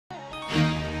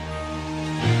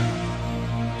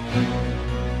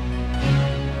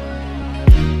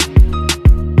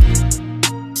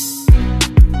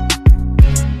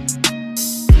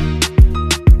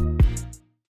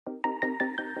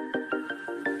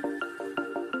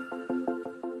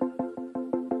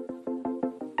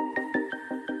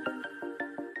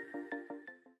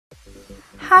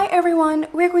Hi everyone,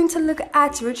 we're going to look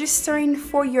at registering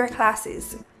for your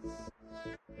classes.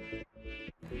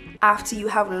 After you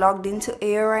have logged into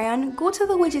Aeorion, go to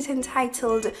the widget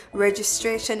entitled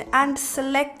Registration and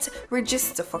select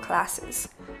Register for Classes.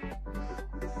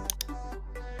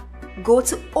 Go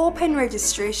to Open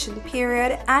Registration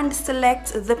Period and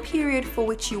select the period for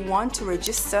which you want to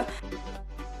register.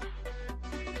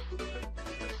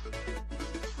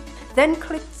 Then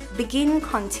click Begin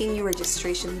Continue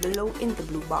Registration below in the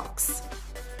blue box.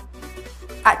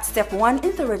 At step 1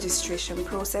 in the registration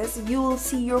process, you will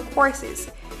see your courses.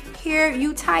 Here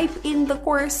you type in the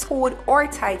course code or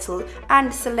title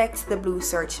and select the blue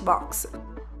search box.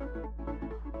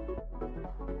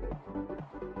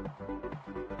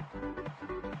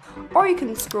 Or you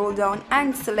can scroll down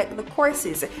and select the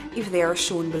courses if they are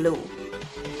shown below.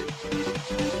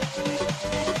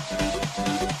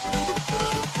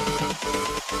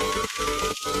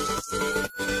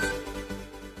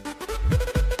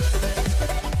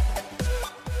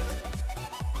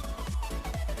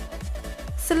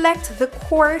 Select the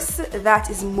course that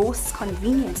is most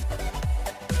convenient.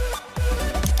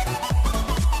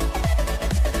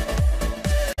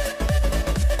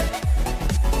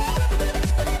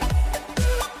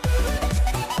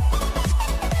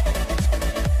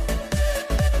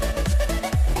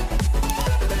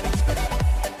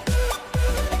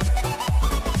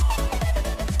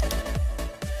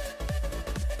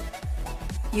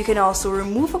 You can also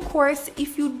remove a course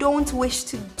if you don't wish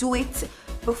to do it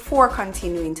before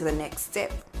continuing to the next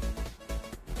step.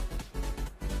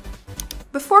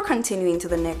 Before continuing to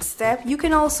the next step, you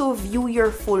can also view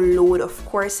your full load of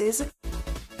courses.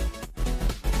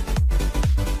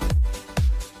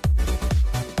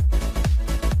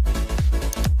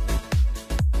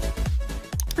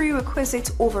 Prerequisite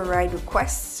override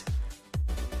requests,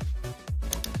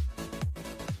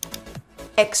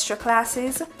 extra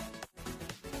classes,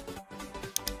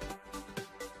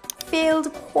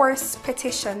 failed course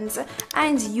petitions,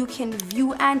 and you can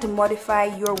view and modify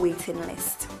your waiting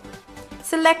list.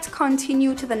 Select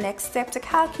Continue to the next step to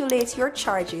calculate your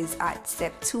charges at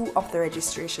step 2 of the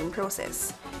registration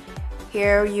process.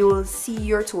 Here you will see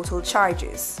your total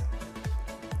charges.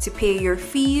 To pay your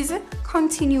fees,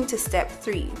 continue to step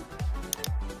 3.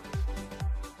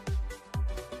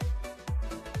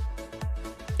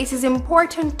 It is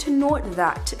important to note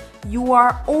that you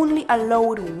are only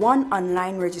allowed one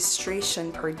online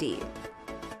registration per day.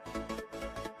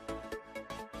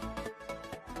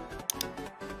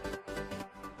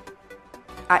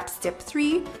 At step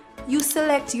 3, you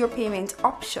select your payment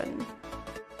option.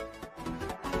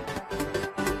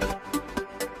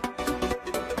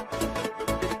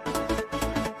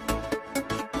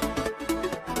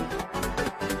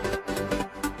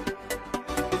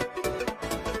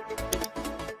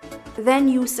 Then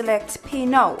you select Pay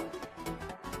Now.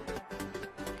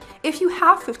 If you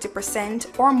have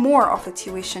 50% or more of the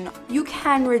tuition, you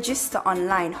can register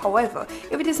online. However,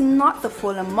 if it is not the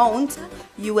full amount,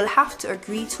 you will have to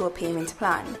agree to a payment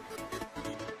plan.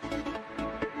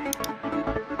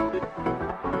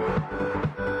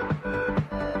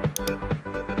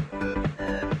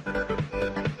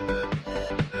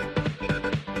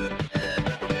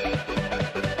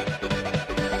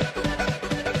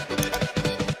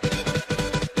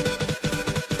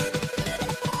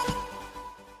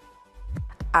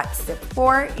 At step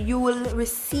 4, you will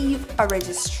receive a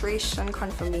registration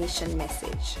confirmation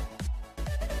message.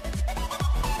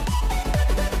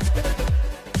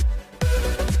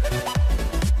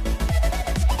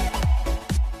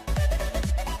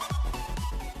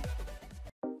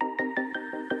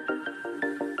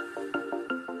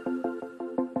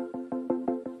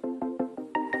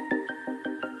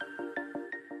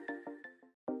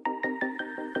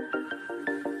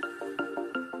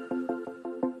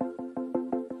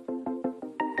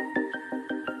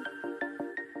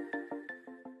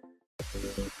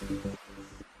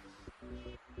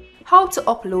 How to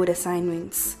upload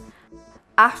assignments.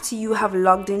 After you have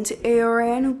logged into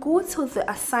Aeorion, go to the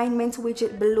assignment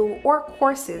widget below or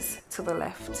courses to the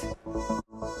left.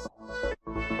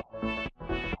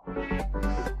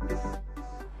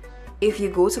 If you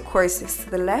go to courses to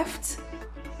the left,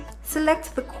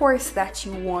 select the course that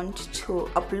you want to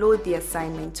upload the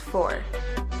assignment for.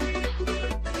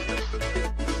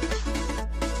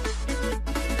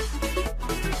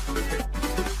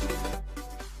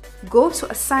 Go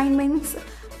to Assignments,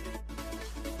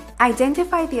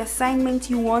 identify the assignment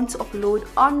you want to upload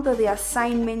under the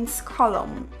Assignments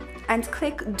column, and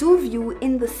click Do View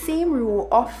in the same row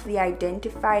of the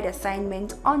identified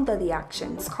assignment under the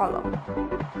Actions column.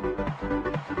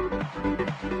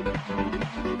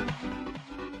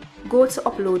 Go to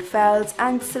Upload Files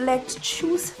and select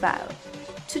Choose File.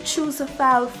 To choose a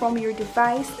file from your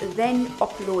device, then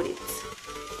upload it.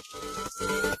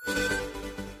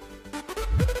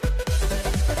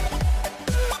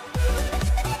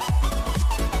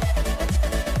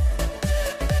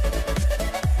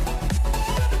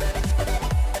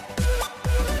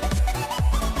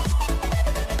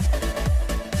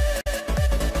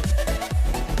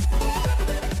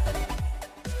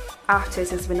 After it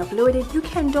has been uploaded, you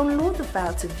can download the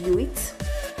file to view it.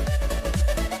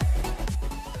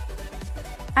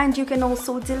 And you can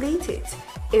also delete it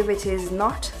if it is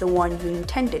not the one you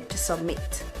intended to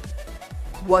submit.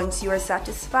 Once you are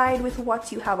satisfied with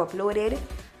what you have uploaded,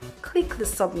 click the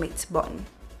Submit button.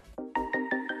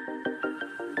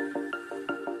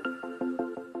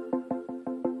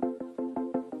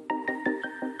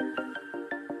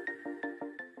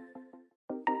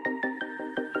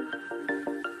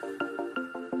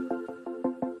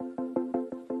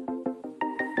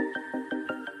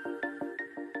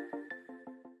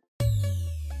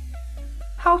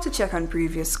 How to check on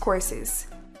previous courses.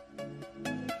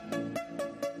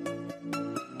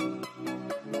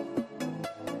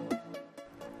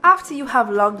 After you have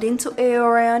logged into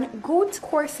Aeorion, go to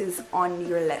Courses on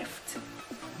your left.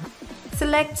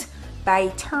 Select By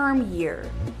Term Year.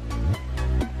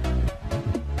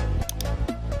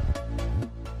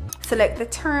 Select the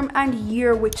term and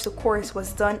year which the course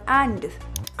was done and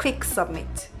click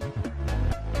Submit.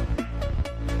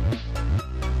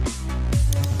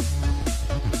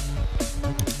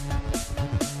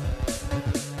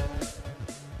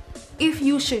 If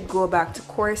you should go back to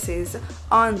courses,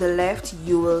 on the left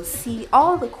you will see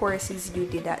all the courses you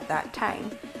did at that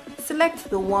time. Select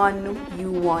the one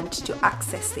you want to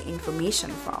access the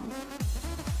information from.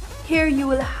 Here you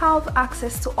will have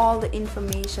access to all the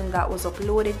information that was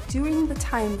uploaded during the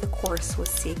time the course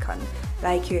was taken,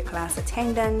 like your class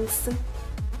attendance,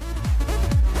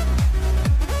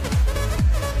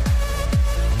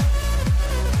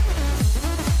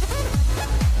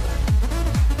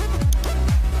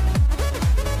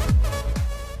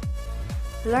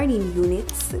 learning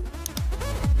units,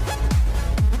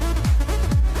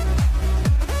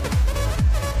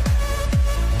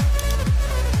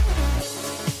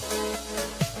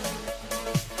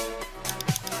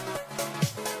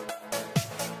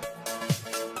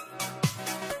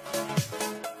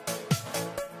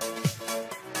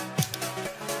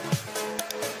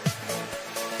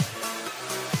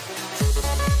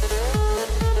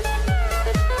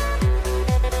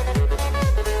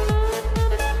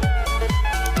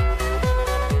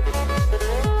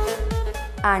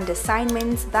 and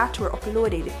assignments that were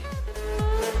uploaded.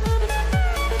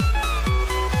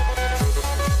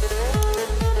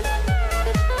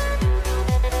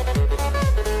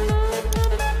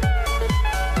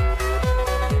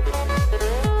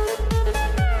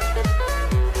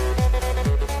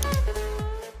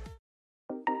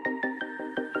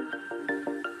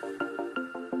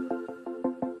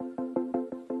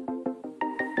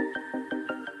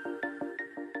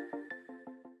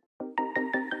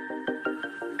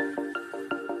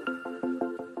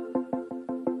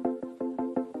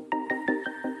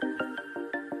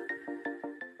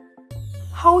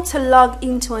 How to log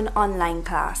into an online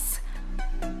class.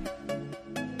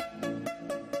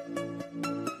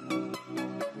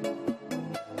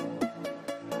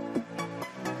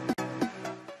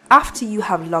 After you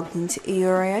have logged into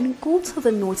Aeorion, go to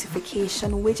the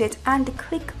notification widget and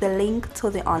click the link to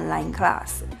the online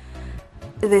class.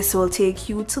 This will take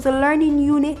you to the learning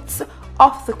units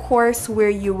of the course where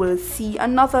you will see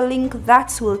another link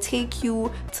that will take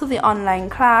you to the online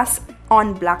class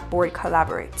on Blackboard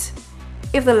Collaborate.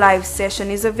 If the live session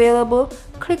is available,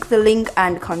 click the link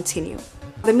and continue.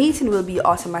 The meeting will be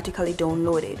automatically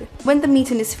downloaded. When the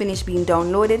meeting is finished being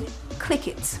downloaded, click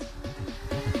it.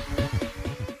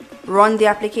 Run the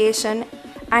application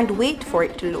and wait for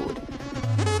it to load.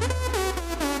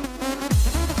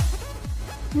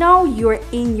 Now you're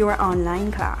in your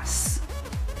online class.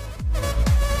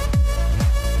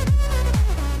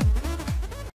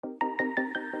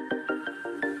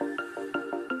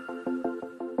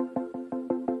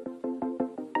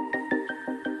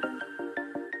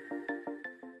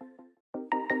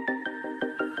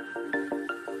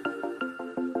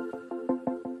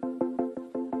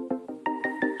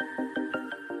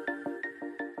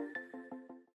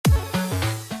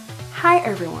 Hi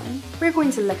everyone, we're going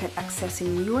to look at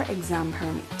accessing your exam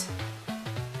permit.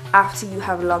 After you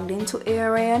have logged into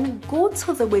Aeorion, go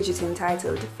to the widget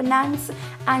entitled Finance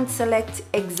and select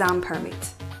Exam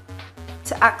Permit.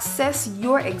 To access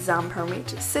your exam permit,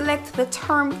 select the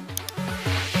term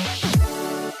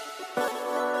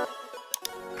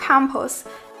campus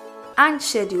and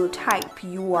schedule type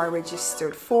you are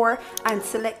registered for and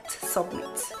select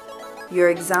submit. Your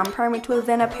exam permit will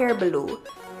then appear below.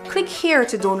 Click here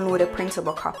to download a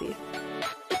printable copy.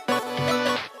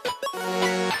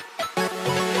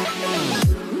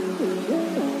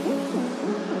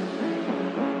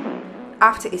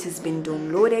 After it has been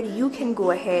downloaded, you can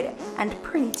go ahead and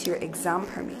print your exam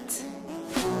permit.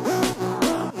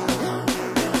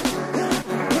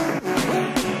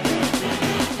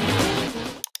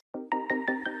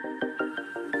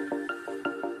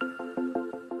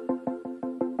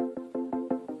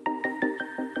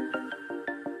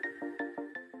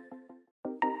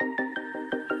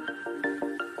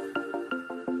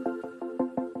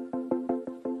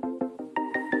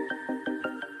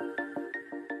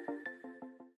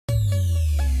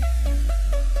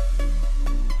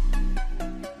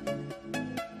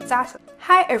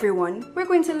 Hi everyone, we're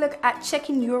going to look at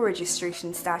checking your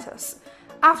registration status.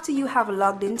 After you have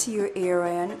logged into your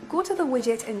Aeorion, go to the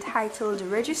widget entitled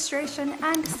Registration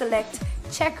and select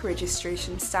Check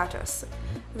Registration Status.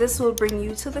 This will bring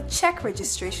you to the Check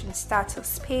Registration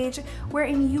Status page,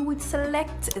 wherein you would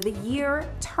select the year,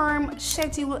 term,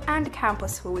 schedule, and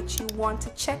campus for which you want to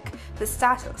check the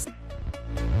status.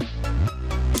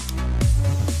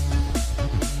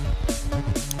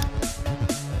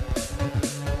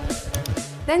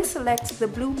 Then select the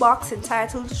blue box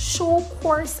entitled Show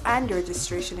Course and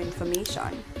Registration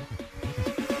Information.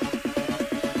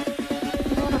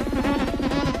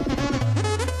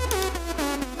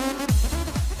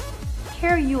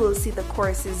 Here you will see the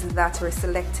courses that were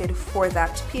selected for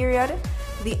that period,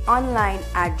 the online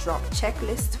add-drop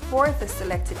checklist for the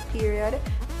selected period,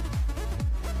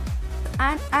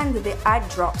 and the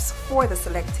add-drops for the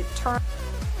selected term,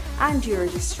 and your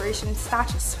registration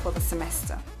status for the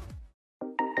semester.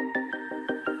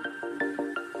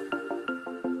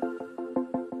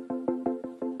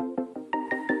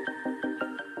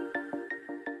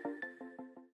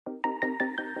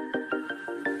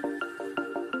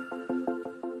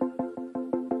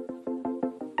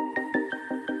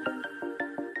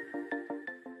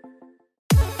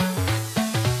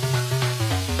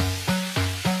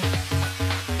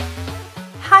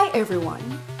 Hi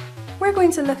everyone! We're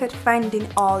going to look at finding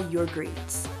all your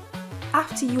grades.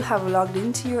 After you have logged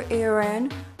into your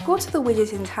Aeorion, go to the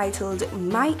widget entitled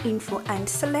My Info and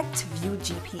select View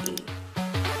GPA.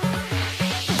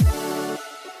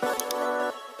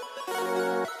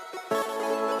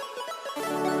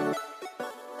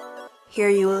 Here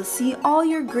you will see all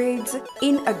your grades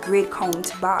in a grade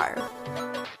count bar.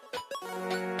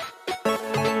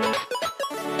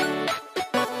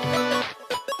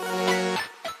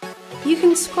 You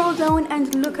can scroll down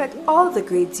and look at all the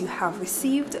grades you have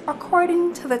received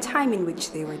according to the time in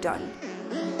which they were done.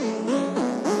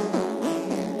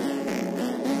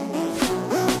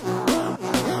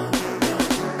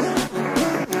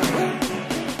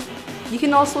 You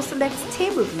can also select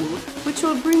Table View, which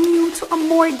will bring you to a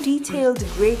more detailed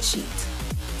grade sheet.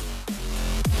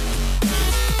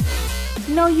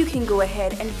 Now you can go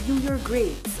ahead and view your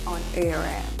grades on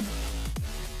Aeorion.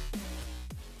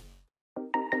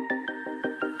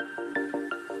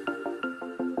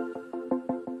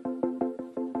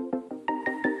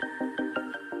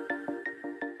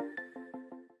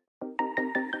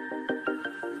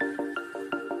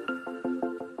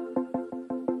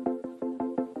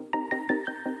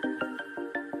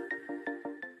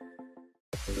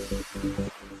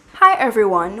 Hi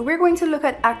everyone, we're going to look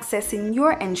at accessing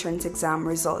your entrance exam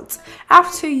results.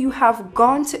 After you have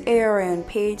gone to Aeorion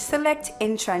page, select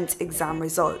Entrance Exam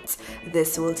Results.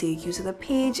 This will take you to the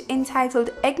page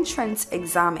entitled Entrance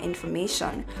Exam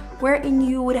Information, wherein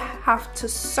you would have to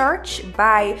search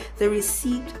by the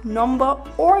receipt number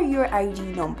or your ID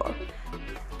number.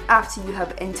 After you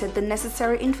have entered the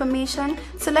necessary information,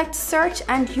 select Search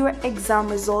and your exam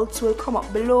results will come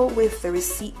up below with the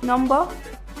receipt number,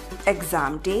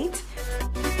 exam date,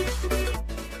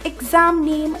 exam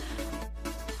name,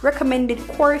 recommended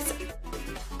course,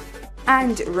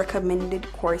 and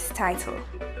recommended course title.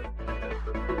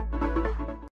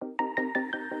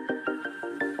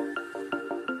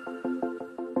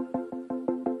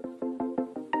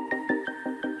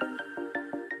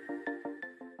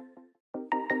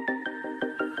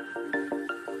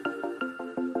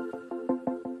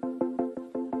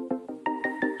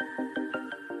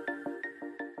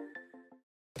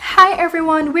 Hi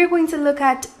everyone, we're going to look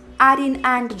at adding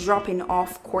and dropping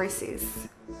off courses.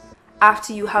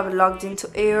 After you have logged into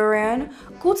Aeorion,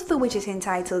 go to the widget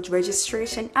entitled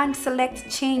Registration and select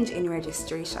Change in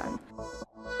Registration.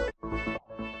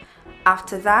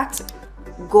 After that,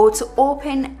 go to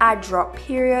Open Add Drop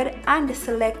Period and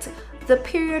select the the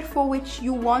period for which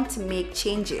you want to make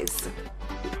changes.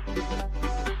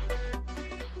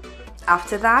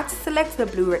 After that, select the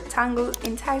blue rectangle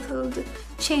entitled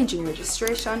Changing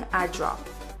Registration Add Drop.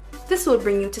 This will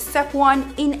bring you to step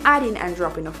 1 in adding and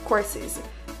dropping of courses.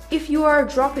 If you are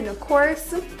dropping a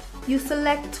course, you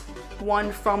select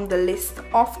one from the list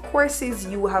of courses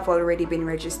you have already been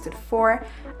registered for,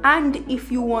 and if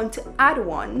you want to add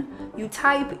one, you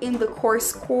type in the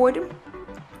course code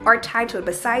or title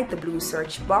beside the blue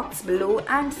search box below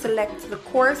and select the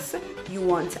course you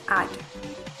want to add.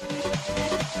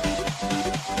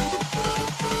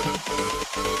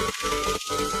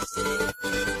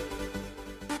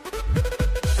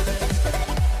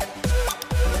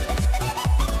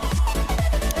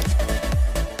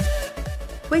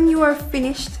 When you are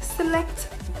finished, select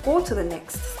Go to the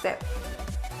next step.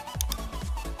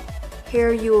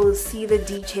 Here you will see the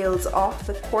details of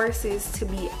the courses to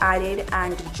be added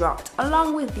and dropped,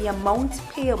 along with the amount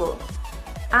payable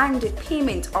and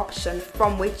payment option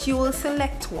from which you will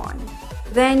select one.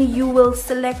 Then you will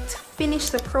select Finish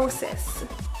the process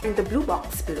in the blue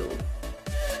box below.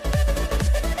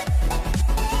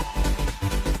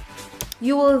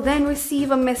 You will then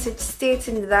receive a message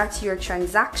stating that your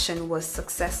transaction was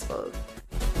successful.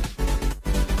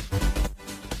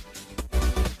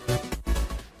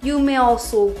 You may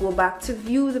also go back to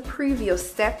view the previous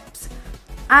steps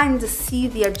and see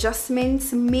the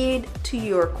adjustments made to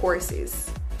your courses.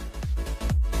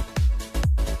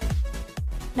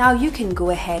 Now you can go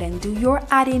ahead and do your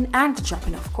adding and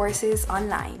dropping of courses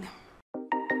online.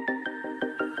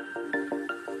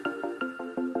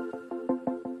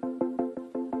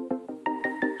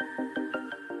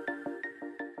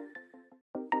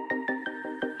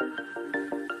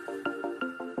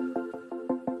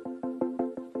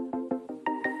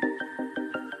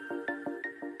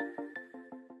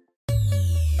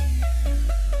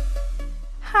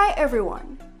 Hi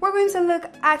everyone, we're going to look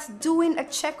at doing a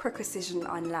check requisition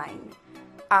online.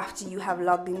 After you have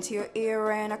logged into your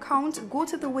Aeorion account, go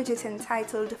to the widget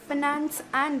entitled Finance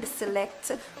and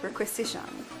select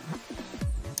Requisition.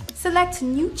 Select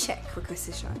New Check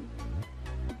Requisition.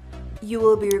 You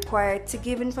will be required to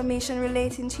give information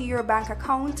relating to your bank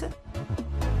account,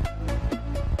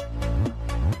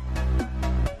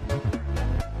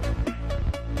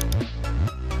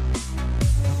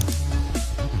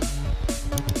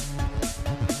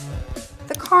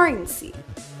 currency,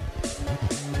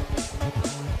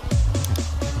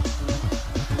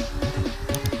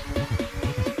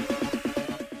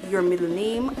 your middle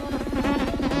name,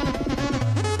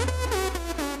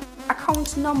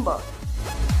 account number,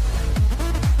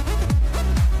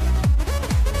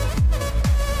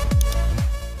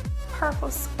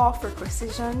 purpose of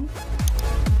requisition,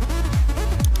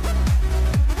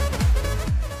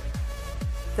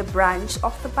 the branch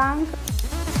of the bank,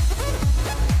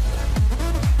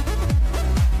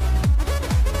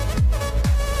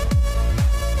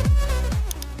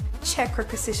 check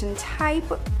requisition type,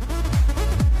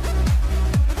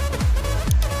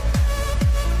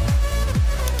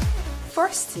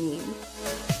 first name,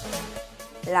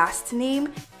 last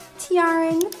name,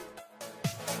 TRN,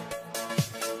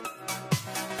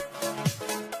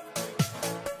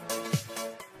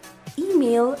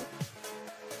 email,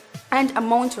 and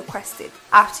amount requested.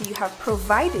 After you have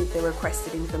provided the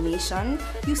requested information,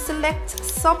 you select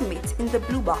Submit in the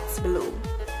blue box below.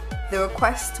 The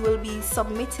request will be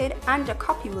submitted and a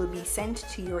copy will be sent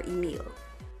to your email.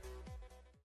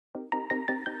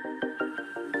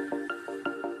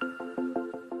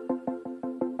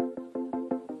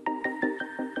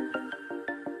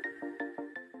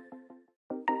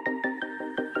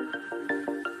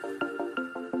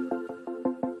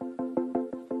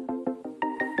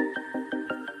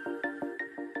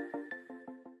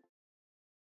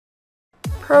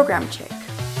 Program check.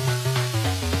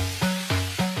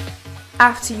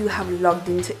 After you have logged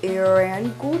into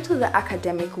Aeorion, go to the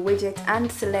academic widget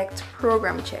and select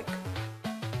Program Check.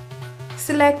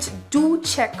 Select Do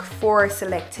Check for a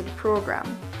selected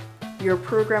program. Your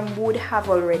program would have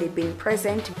already been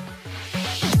present.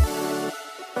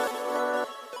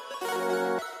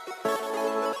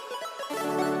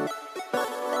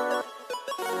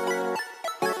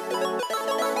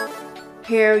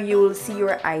 Here you will see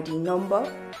your ID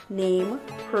number, name,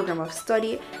 program of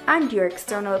study, and your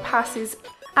external passes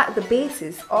at the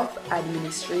basis of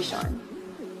administration.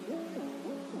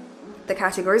 The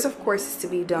categories of courses to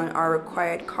be done are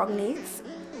required cognates,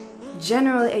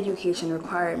 general education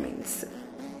requirements,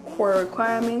 core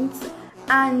requirements,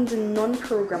 and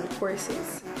non-program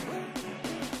courses.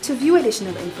 To view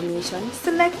additional information,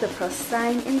 select the plus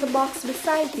sign in the box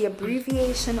beside the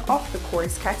abbreviation of the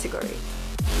course category.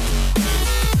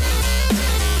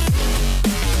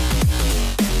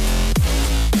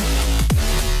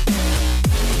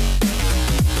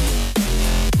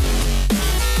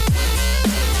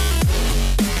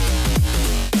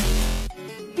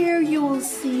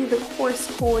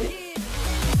 course code,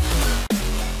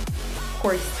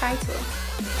 course title,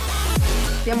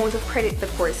 the amount of credit the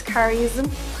course carries,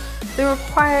 the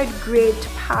required grade to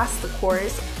pass the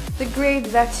course, the grade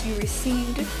that you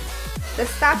received, the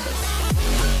status,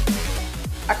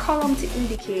 a column to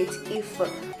indicate if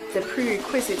the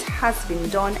prerequisite has been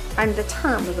done, and the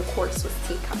term the course was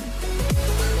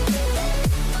taken.